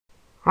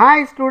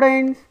Hi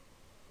students,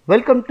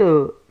 welcome to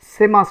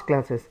SEMAS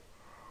classes.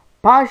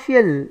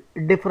 Partial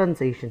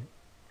differentiation.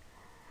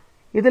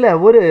 இதில்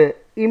ஒரு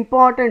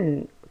important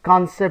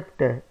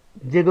concept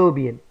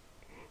Jacobian.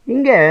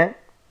 இங்கே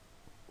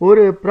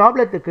ஒரு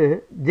ப்ராப்ளத்துக்கு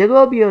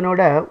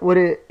ஜெகோபியனோட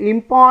ஒரு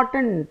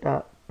important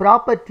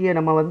ப்ராப்பர்ட்டியை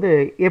நம்ம வந்து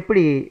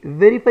எப்படி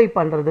வெரிஃபை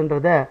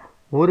பண்ணுறதுன்றத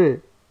ஒரு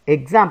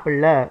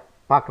எக்ஸாம்பிளில்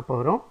பார்க்க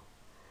போகிறோம்.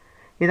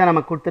 இதை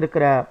நம்ம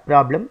கொடுத்துருக்கிற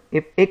problem.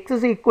 if x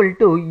is equal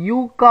to u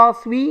cos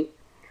v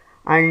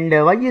and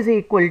y is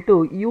equal to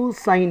u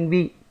sin v,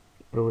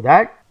 prove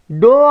that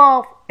dou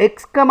of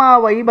x comma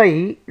y by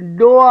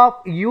dou of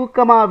u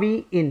comma v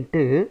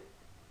into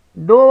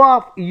dou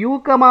of u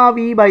comma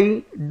v by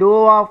dou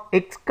of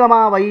x comma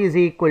y is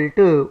equal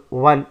to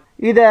 1.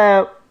 இதை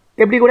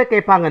எப்படி கூட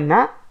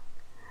கேட்பாங்கன்னா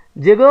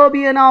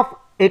Jacobian of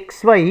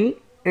xy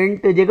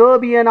into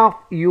Jacobian of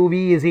uv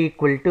is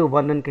equal to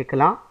 1 ன்னு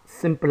கேட்கலாம்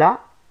சிம்பிளா.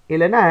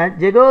 இல்லைன்னா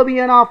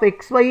Jacobian of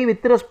xy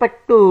with respect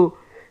to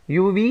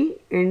uv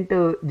into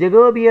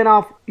Jacobian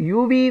of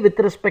uv with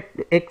respect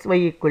to xy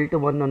equal to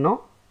 1 ன்னு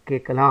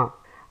கேட்கலாம்.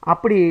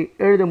 அப்படி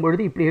எழுதும்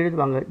பொழுது இப்படி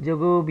எழுதுவாங்க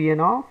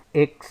Jacobian of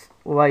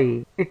xy.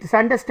 It's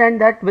understand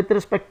that with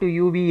respect to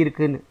uv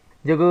இருக்குன்னு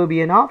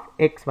Jacobian of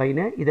xy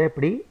ன்னு இதை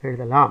எப்படி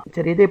எழுதலாம்.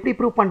 சரி, இதை எப்படி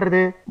ப்ரூவ்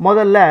பண்றது?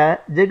 முதல்ல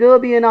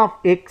Jacobian of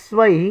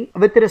xy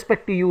with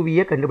respect to uv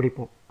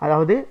கண்டுபிடிப்போம்.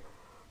 அதாவது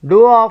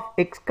dou of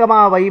x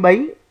y by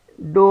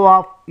dou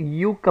of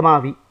u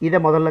v இதை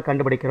முதல்ல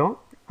கண்டுபிடிக்கிறோம்.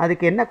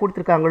 அதுக்கு என்ன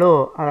கொடுத்துருக்காங்களோ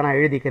அதை நான்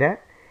எழுதிக்கிறேன்.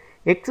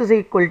 x is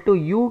equal to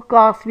u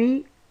cos v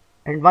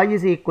and y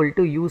is equal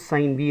to u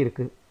sin v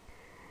இருக்கு.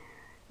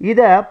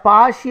 இதை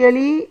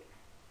partially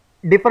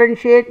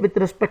differentiate with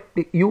respect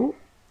to u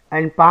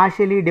and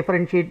partially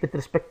differentiate with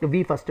respect to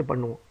v first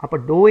பண்ணுவோம். அப்போ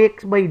dou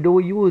x by dou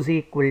u is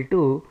equal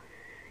to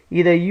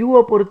இதை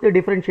uவை பொறுத்து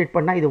differentiate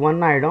பண்ணால் இது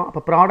 1 ஆகிடும்.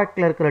 அப்போ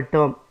ப்ராடக்டில் இருக்கிற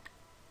டேர்ம்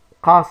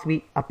cos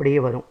v அப்படியே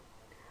வரும்.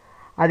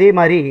 அதே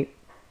மாதிரி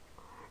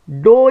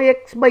dou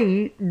x by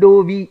dou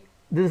v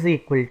this is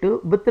equal to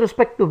with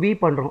respect to v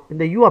பண்ணுறோம்.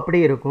 இந்த u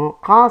அப்படியே இருக்கும்.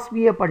 cos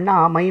v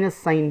பண்ணால் மைனஸ்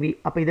sin v.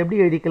 அப்போ இது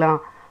எப்படி எழுதிக்கலாம்?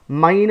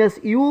 மைனஸ்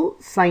u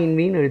sin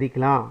v ன்னு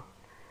எழுதிக்கலாம்.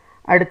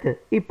 அடுத்து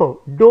இப்போ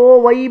dou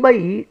y by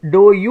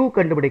dou u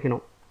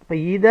கண்டுபிடிக்கணும். அப்போ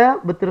இதை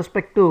with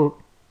respect to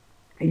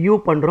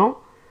u பண்ணுறோம்.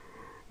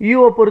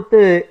 uவை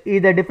பொறுத்து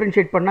இதை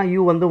டிஃப்ரென்ஷியேட் பண்ணால்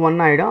u வந்து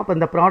 1 ஆகிடும். அப்போ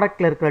இந்த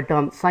ப்ராடக்டில் இருக்கிற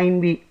டேர்ம் sin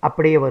v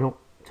அப்படியே வரும்.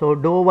 So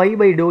dou y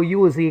by dou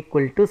u is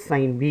equal to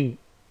sin v.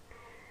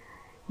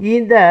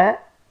 இந்த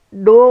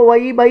dou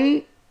y by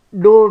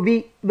dou v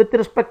with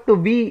respect to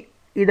v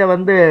இதை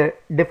வந்து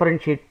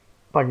டிஃபரன்ஷியேட்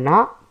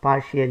பண்ணால்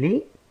பார்ஷியலி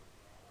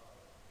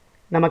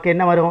நமக்கு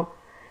என்ன வரும்?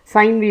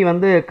 sin v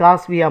வந்து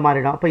cos v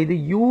மாறிடும். அப்போ இது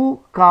u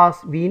cos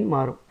v ன்னு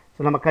மாறும். ஸோ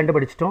நம்ம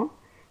கண்டுபிடிச்சிட்டோம்.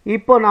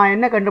 இப்போ நான்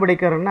என்ன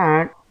கண்டுபிடிக்கிறேன்னா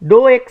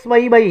dou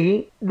xy by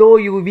dou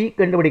uv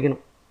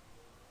கண்டுபிடிக்கணும்.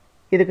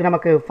 இதுக்கு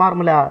நமக்கு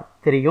ஃபார்முலா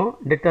தெரியும்.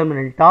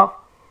 Determinant of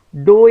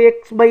dou x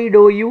by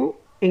dou u,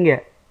 இங்கே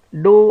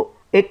dou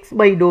x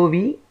by dou v,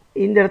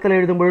 இந்த இடத்துல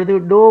எழுதும் பொழுது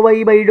dou y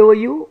by dou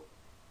u,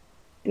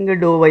 இங்கே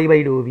dou y by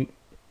dou v.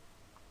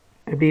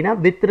 எப்படின்னா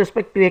வித்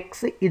ரெஸ்பெக்ட் டு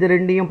எக்ஸ் இது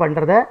ரெண்டையும்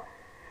பண்ணுறத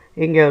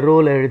இங்கே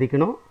ரோவில்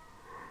எழுதிக்கணும்.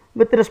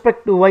 வித்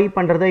ரெஸ்பெக்ட் டு y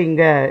பண்ணுறத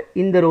இங்கே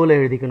இந்த ரோவில்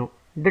எழுதிக்கணும்.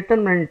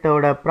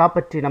 டிட்டர்மினன்ட்டோட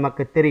ப்ராப்பர்ட்டி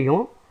நமக்கு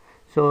தெரியும்.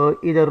 ஸோ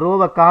இதை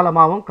ரோவை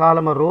காலமாகவும்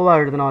காலமாக ரோவாக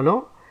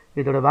எழுதினாலும்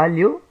இதோட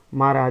வேல்யூ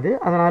மாறாது.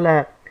 அதனால்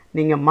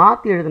நீங்கள்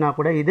மாற்றி எழுதினா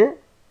கூட இது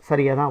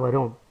சரியாக தான்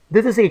வரும்.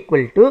 திஸ் இஸ்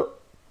ஈக்குவல் டு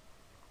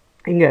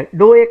இங்கே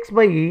dou x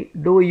by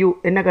dou u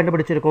என்ன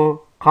கண்டுபிடிச்சிருக்கோம்?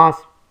 cos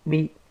v.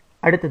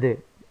 அடுத்தது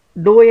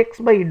dou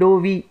x by dou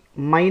v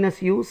minus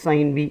u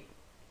sin v.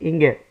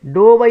 இங்கே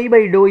dou y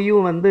by dou u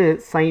வந்து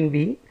sin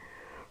v,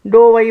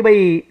 dou y by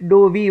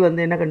dou v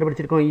வந்து என்ன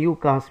கண்டுபிடிச்சிருக்கோம்? u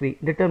cos v.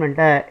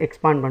 டிட்டர்மினண்ட்டை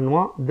expand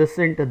பண்ணுவோம். this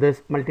into this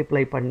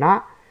multiply பண்ணால்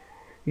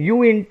u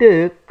into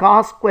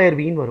cos square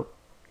v ன்னு வரும்.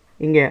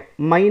 இங்கே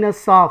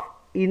மைனஸ் ஆஃப்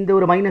இந்த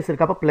ஒரு மைனஸ்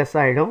இருக்கு, அப்போ ப்ளஸ்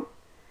ஆகிடும்.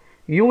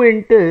 u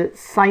into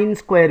sin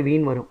square v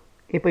ன்னு வரும்.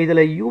 இப்போ இதில்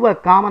uவை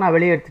காமனாக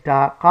வெளியே எடுத்துட்டா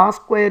cos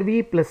square v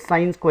plus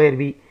sin square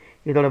v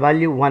இதோட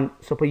வேல்யூ 1.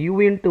 ஸோ இப்போ u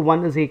into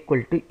 1 is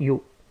equal to u.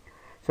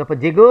 So இப்போ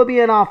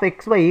Jacobian of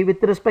xy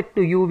with respect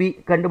to uv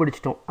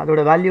கண்டுபிடிச்சிட்டோம்.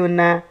 அதோட வேல்யூ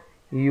என்ன?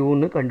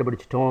 uன்னு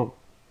கண்டுபிடிச்சிட்டோம்.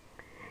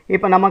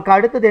 இப்போ நமக்கு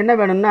அடுத்தது என்ன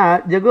வேணும்னா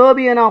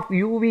Jacobian of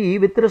uv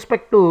with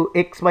respect to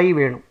xy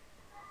வேணும்.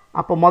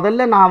 அப்போ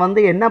முதல்ல நான்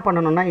வந்து என்ன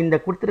பண்ணணும்னா இந்த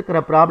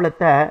கொடுத்துருக்கிற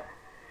ப்ராப்ளத்தை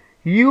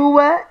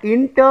uவை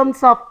in terms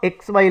of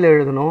xyல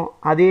எழுதணும்.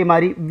 அதே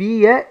மாதிரி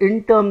vயை in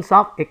terms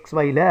of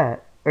xyல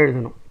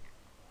எழுதணும்.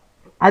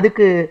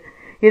 அதுக்கு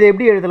இதை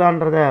எப்படி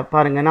எழுதலான்றதை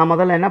பாருங்கள். நான்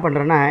முதல்ல என்ன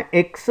பண்ணுறேன்னா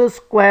x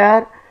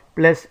square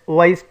plus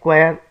Y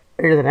square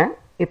எழுதுகிறேன்.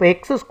 இப்போ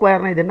எக்ஸ்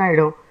ஸ்கொயர்னால் இது என்ன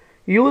ஆகிடும்?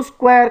 u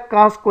square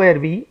cos square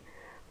v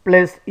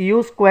plus u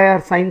square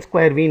sine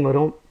square வின்னு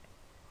வரும்.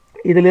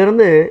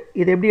 இதிலிருந்து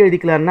இது எப்படி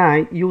எழுதிக்கலாம்னா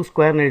u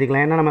ஸ்கொயர்னு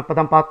எழுதிக்கலாம். ஏன்னா நம்ம இப்போ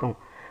தான் பார்த்தோம்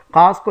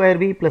cos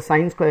square v plus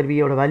sine square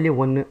வியோட value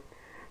 1.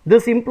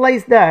 This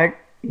implies that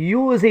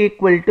u is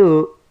equal to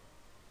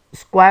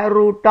square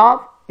root of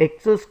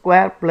x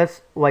square plus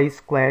y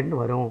square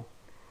வரும்.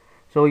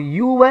 So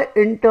u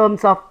in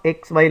terms of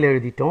xy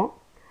எழுதிட்டோம்.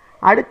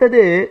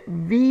 அடுத்தது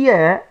v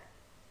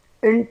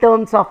in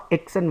terms of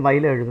x and y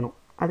எழுதணும்.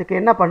 அதுக்கு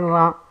என்ன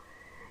பண்ணலாம்,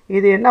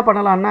 இது என்ன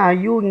பண்ணலாம்னா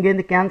u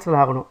இங்கேருந்து கேன்சல்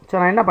ஆகணும். ஸோ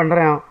நான் என்ன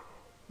பண்ணுறேன்,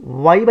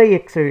 y by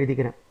x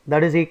எழுதிக்கிறேன்.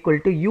 that is equal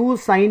to u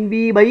sin v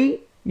by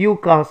u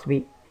cos v.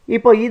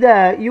 இப்போ இதை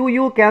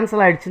u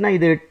கேன்சல் ஆகிடுச்சுன்னா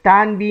இது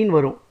tan v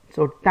வரும்.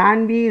 So tan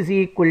v is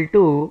equal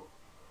to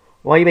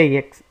y by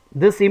x.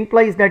 this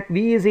implies that v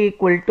is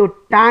equal to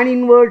tan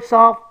inverse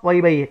of y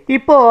by x.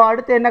 இப்போ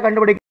அடுத்து என்ன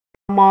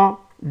கண்டுபிடிக்கணுமா,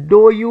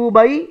 dou u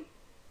by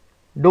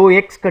dou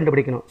x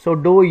கண்டுபிடிக்கணும். So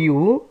dou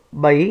u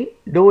by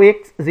dou x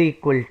is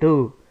equal to,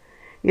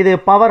 இது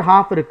power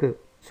half இருக்குது.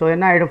 So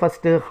என்ன ஆகிடும்,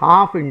 first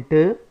half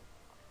into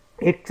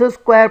x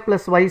square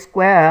plus y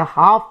square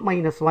half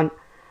minus 1,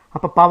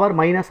 அப்போ power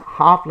minus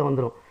ஹாஃபில்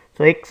வந்துடும்.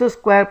 So x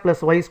square plus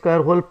y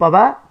square whole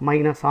power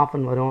minus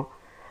ஹாஃப்னு வரும்.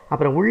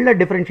 அப்புறம் உள்ளே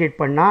டிஃப்ரென்ஷியேட்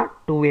பண்ணால்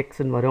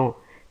 2xன்னு வரும்.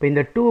 இப்போ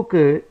இந்த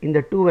 2க்கு இந்த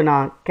 2வை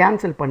நான்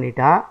கேன்சல்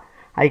பண்ணிட்டா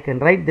I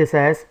can write this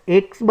as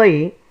x by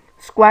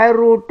square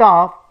root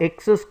of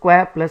x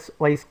square plus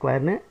y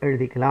squareன்னு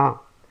எழுதிக்கலாம்.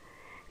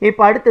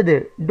 இப்போ அடுத்தது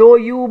dou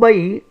u by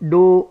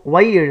dou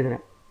y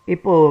எழுதுகிறேன்.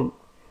 இப்போது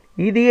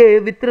இதையே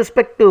வித்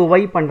ரெஸ்பெக்ட் டு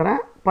y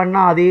பண்ணுறேன்,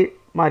 பண்ணால் அதே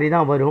மாதிரி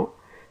தான் வரும்.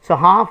 So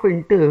half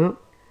into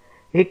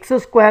x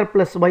square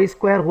plus y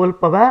square whole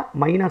power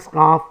minus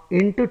half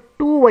into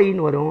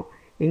 2yன்னு வரும்.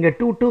 இங்கே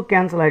 2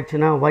 கேன்சல்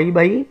ஆகிடுச்சுன்னா y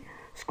by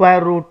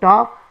square root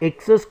of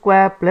x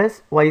square plus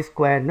y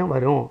squareன்னு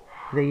வரும்.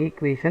 இதை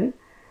ஈக்குவேஷன்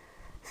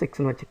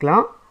 6ன்னு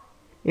வச்சுக்கலாம்.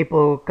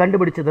 இப்போது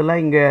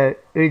கண்டுபிடிச்சதெல்லாம் இங்கே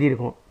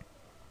எழுதியிருக்கோம்.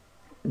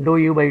 dou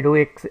u by dou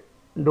x,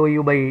 dou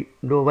u by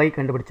dou y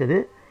கண்டுபிடிச்சது.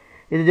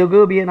 இது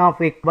Jacobian of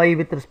X y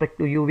with respect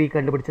to uv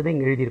கண்டுபிடிச்சது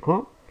இங்கே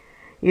எழுதியிருக்கோம்.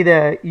 இதை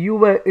u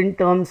in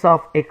terms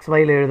of X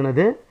while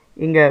எழுதுனது,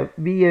 இங்கே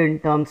v in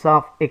terms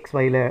of X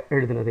while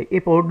எழுதுனது.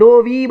 இப்போது dou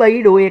v by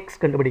dou x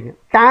கண்டுபிடிங்க.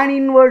 tan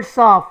inverse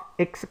of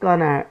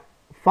எக்ஸுக்கான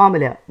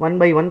formula 1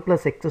 by 1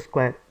 plus x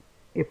square.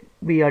 If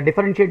we are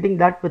differentiating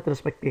that with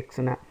respect to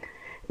xன்னா,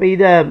 இப்போ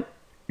இதை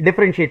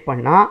differentiate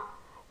பண்ணால்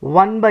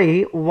 1 by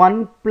 1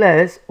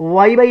 plus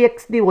y by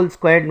x the whole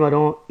squared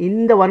வரும்.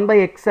 இந்த 1 by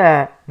x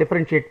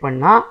differentiate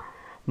பண்ணால்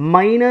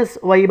minus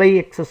y by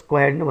x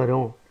squaredனு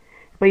வரும்.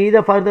 இப்போ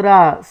இதை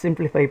ஃபர்தராக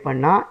சிம்பிளிஃபை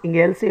பண்ணால் இங்கே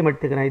எல்சிஎம்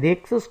எடுத்துக்கிறேன். இது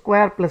x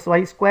square plus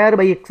y square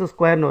by x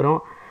squareனு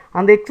வரும்.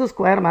 அந்த x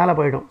square மேலே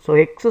போயிடும். So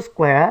x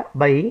square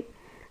by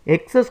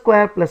x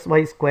square plus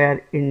y square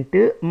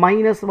into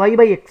minus y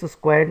by x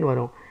squaredனு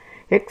வரும்.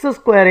 x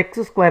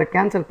square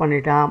கேன்சல்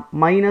பண்ணிட்டா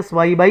minus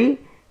y by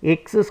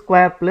x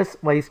square plus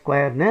y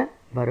squareனு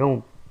வரும்.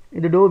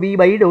 இது dou v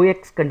by dou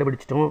x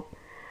கண்டுபிடிச்சிட்டோம்.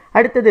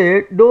 அடுத்தது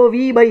dou v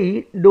by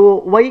dou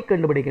y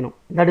கண்டுபிடிக்கணும்.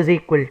 that is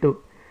equal to,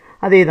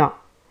 அதே தான்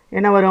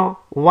என்ன வரும்,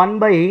 1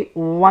 by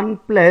 1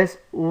 plus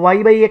y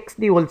by x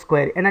the whole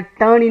square. ஏன்னா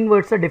டேர்ன்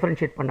இன்வெர்ஸை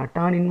டிஃப்ரென்ஷியேட் பண்ணால்,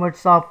 டேர்ன்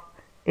இன்வெர்ஸ் ஆஃப்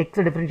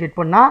எக்ஸை டிஃப்ரென்ஷியேட்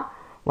பண்ணால்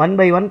 1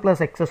 by 1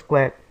 plus x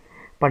square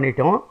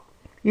பண்ணிட்டோம்.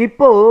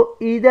 இப்போது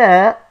இதை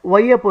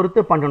ஒய்யை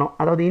பொறுத்து பண்ணணும்,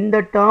 அதாவது இந்த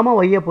டேர்மை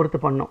ஒய்யை பொறுத்து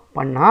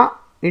பண்ணால்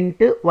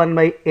இன்ட்டு 1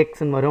 by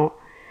xன்னு வரும்.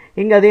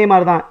 இங்கே அதே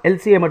மாதிரி தான்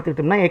எல்சிஎம்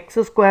எடுத்துக்கிட்டோம்னா x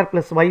square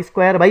plus y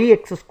square by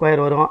x square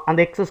வரும். அந்த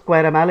x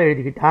square மேலே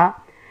எழுதிக்கிட்டா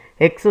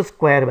x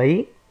square by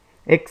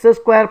x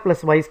square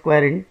plus y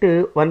square into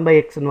 1 by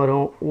xன்னு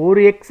வரும்.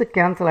 ஒரு x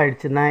கேன்சல்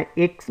ஆகிடுச்சுன்னா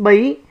x by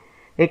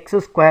x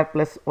square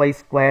plus y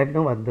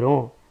squareன்னு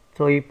வந்துடும்.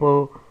 ஸோ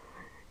இப்போது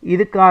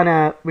இதுக்கான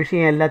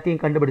விஷயம்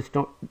எல்லாத்தையும்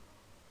கண்டுபிடிச்சிட்டோம்.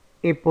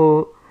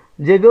 இப்போது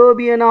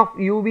Jacobian of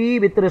uv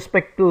with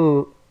respect to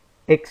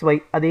xy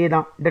அதே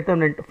தான்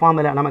டிட்டர்மினன்ட்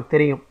ஃபார்முலா நமக்கு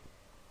தெரியும்.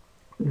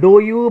 dou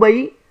u by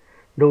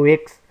dou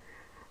x,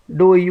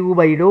 dou u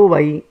by dou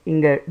y,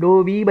 இங்கே dou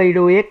v by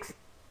dou x,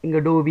 இங்கே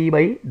dou v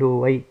by dou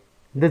y.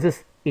 this is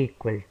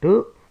equal to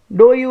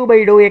dou u by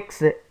dou x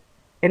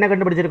என்ன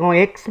கண்டுபிடிச்சிருக்கோம்,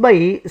 x by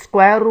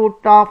square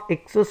root of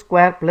x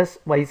square plus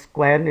y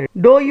square.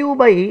 dou u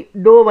by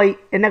dou y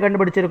என்ன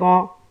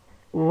கண்டுபிடிச்சிருக்கோம்,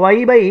 y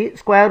by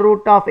square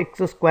root of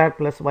x square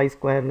plus y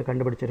square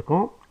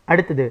கண்டுபிடிச்சிருக்கோம்.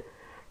 அடுத்தது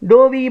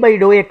dou v by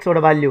dou x ஓட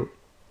value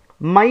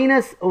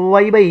minus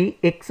y by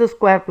x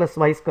square plus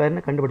y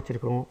square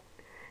கண்டுபிடிச்சிருக்கோம்.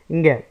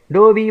 இங்கே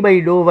dou v by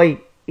dou y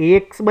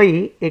x by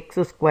x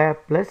square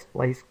plus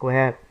y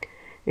square.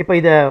 இப்போ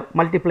இதை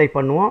multiply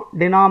பண்ணுவோம்.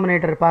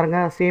 Denominator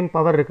பாருங்கள் same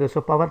power இருக்குது. ஸோ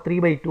பவர்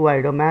 3/2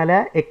 ஆகிடும். மேலே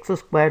x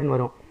ஸ்கொயர்னு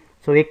வரும்.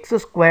 So x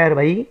square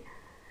by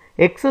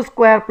x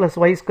square plus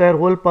y square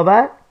whole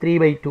power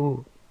 3/2.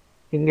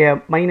 இங்கே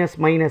மைனஸ்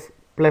மைனஸ்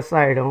ப்ளஸ்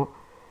ஆகிடும்.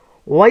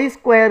 y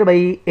square by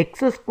x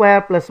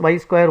square plus y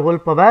square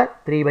whole power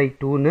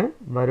 3/2ன்னு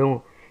வரும்.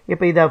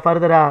 இப்போ இதை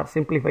ஃபர்தராக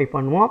சிம்பிளிஃபை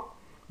பண்ணுவோம்.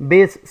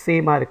 பேஸ்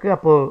சேமாக இருக்குது.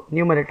 அப்போது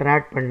நியூமரேட்டர்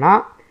ஆட்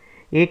பண்ணால்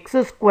x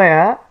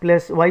square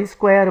plus y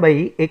square by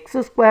x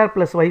square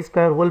plus y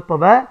square whole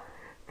power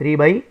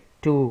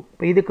 3/2.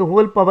 இப்போ இதுக்கு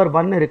ஹோல் பவர்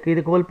 1 இருக்குது,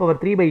 இதுக்கு ஹோல் பவர்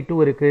 3/2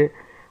 இருக்குது.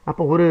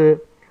 அப்போ ஒரு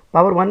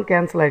பவர் 1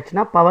 கேன்சல்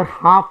ஆகிடுச்சுன்னா பவர்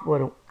ஹாஃப்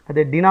வரும்,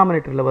 அது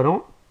டினாமினேட்டரில்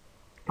வரும்.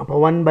 அப்போ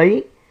 1 by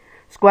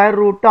square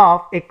root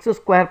of x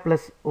square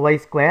plus y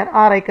square,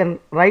 or I can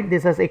write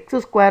this as x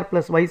square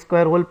plus y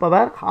square whole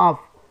power half.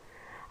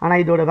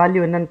 ஆனால் இதோட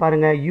வேல்யூ என்னன்னு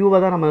பாருங்கள், யூவை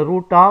தான் நம்ம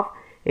root of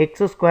x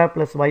square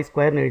plus y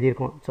square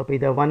எழுதியிருக்கோம். So இப்போ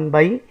இதை 1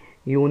 by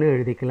யூன்னு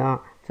எழுதிக்கலாம்.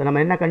 ஸோ நம்ம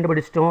என்ன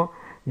கண்டுபிடிச்சிட்டோம்,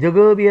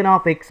 Jacobian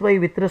of xy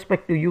with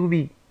respect to uv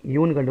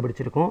யூன்னு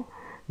கண்டுபிடிச்சிருக்கோம்.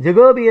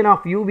 Jacobian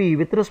of uv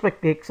with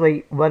respect to xy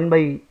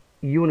 1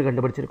 யூன்னு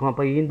கண்டுபிடிச்சிருக்கோம்.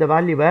 அப்போ இந்த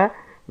வேல்யூவை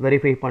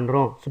வெரிஃபை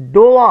பண்ணுறோம். So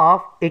to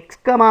of x,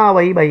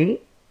 y by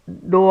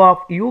to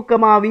of u,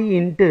 v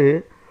into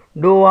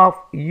to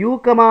of u,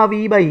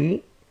 v by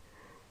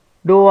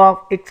to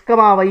of x,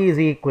 y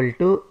is equal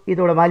to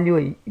இதோட value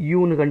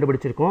யூன்னு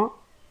கண்டுபிடிச்சிருக்கோம்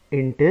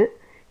into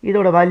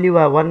இதோட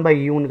வேல்யூவை 1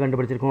 யூன்னு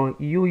கண்டுபிடிச்சிருக்கோம்.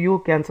 u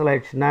கேன்சல்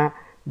ஆயிடுச்சுன்னா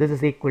this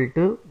is equal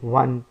to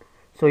 1.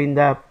 So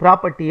இந்த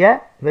ப்ராப்பர்ட்டியை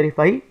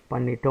வெரிஃபை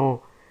பண்ணிட்டோம்.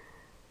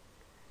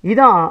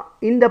 இதான்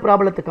இந்த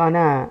ப்ராப்ளத்துக்கான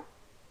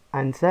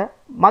ஆன்சர்.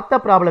 மற்ற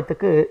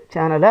ப்ராப்ளத்துக்கு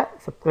சேனலை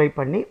சப்ஸ்கிரைப்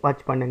பண்ணி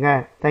வாட்ச்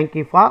பண்ணுங்கள்.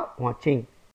 தேங்க்யூ ஃபார் வாட்சிங்.